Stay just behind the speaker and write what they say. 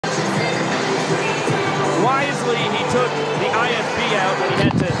wisely, he took the IFB out when he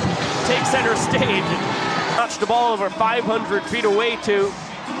had to take center stage and notched the ball over 500 feet away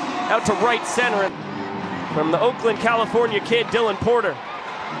out to right center from the Oakland, California kid, Dylan Porter.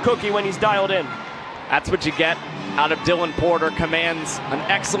 Cookie when he's dialed in. That's what you get out of Dylan Porter. Commands an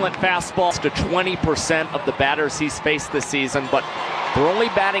excellent fastball to 20% of the batters he's faced this season, but they're only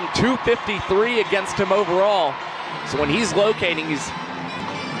batting .253 against him overall. So when he's locating, he's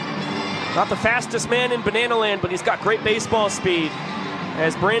not the fastest man in Banana Land, but he's got great baseball speed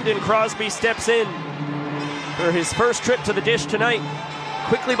as Brandon Crosby steps in for his first trip to the dish tonight.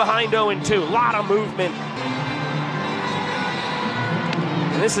 Quickly behind 0-2, a lot of movement.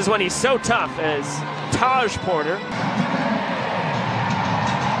 And this is when he's so tough as Taj Porter.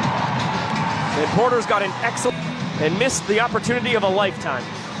 And Porter's got an excellent and missed the opportunity of a lifetime.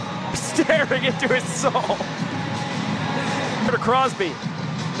 Staring into his soul. To Crosby.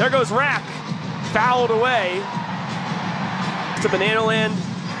 There goes Rack. Fouled away to Banana Land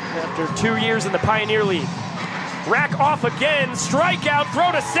after 2 years in the Pioneer League. Rack off again, strikeout,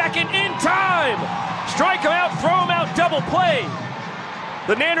 throw to second in time. Strike him out, throw him out, double play.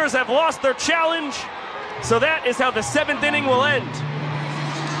 The Nanners have lost their challenge, so that is how the 7th inning will end.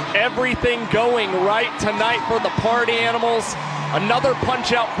 Everything going right tonight for the Party Animals. Another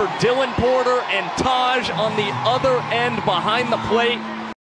punch out for Dylan Porter and Taj on the other end behind the plate.